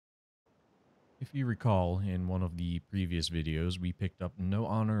If you recall, in one of the previous videos, we picked up No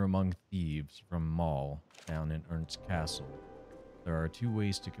Honor Among Thieves from Maul down in Ernst Castle. There are two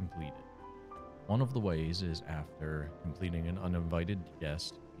ways to complete it. One of the ways is after completing an uninvited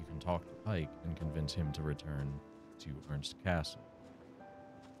guest, you can talk to Pike and convince him to return to Ernst Castle.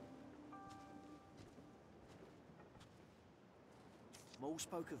 Maul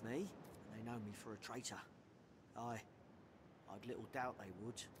spoke of me, and they know me for a traitor. I'd little doubt they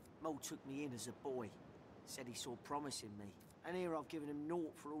would. Maul took me in as a boy, said he saw promise in me, and here I've given him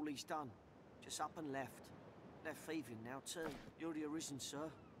naught for all he's done. Just up and left. Left thieving now too. You're the arisen,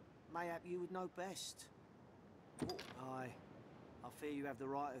 sir. Mayhap you would know best. Oh, I fear you have the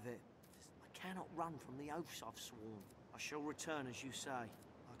right of it. I cannot run from the oaths I've sworn. I shall return as you say.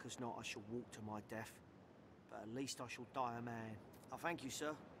 Like as not, I shall walk to my death. But at least I shall die a man. I thank you,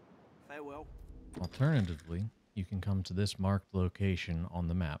 sir. Farewell. Alternatively, you can come to this marked location on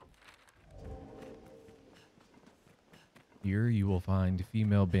the map. Here you will find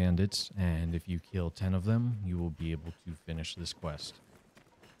female bandits, and if you kill 10 of them, you will be able to finish this quest.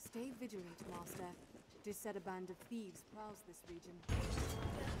 Stay vigilant, Master. 'Tis said a band of thieves prowls this region.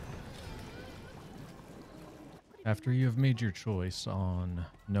 After you have made your choice on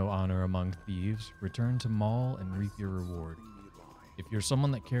No Honor Among Thieves, return to Maul and reap your reward. If you're someone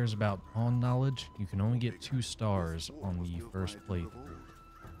that cares about pawn knowledge, you can only get 2 stars on the first playthrough.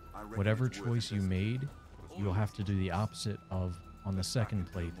 Whatever choice you made, you'll have to do the opposite of on the second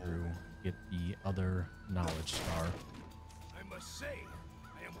playthrough, get the other knowledge star. I must say,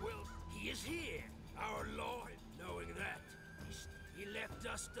 I am well. He is here, our Lord. Knowing that, he left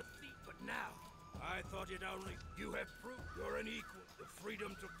us to thief, but now I thought it only. You have proved you're an equal. The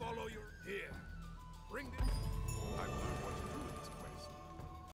freedom to follow your here. Bring this. I've learned what to do.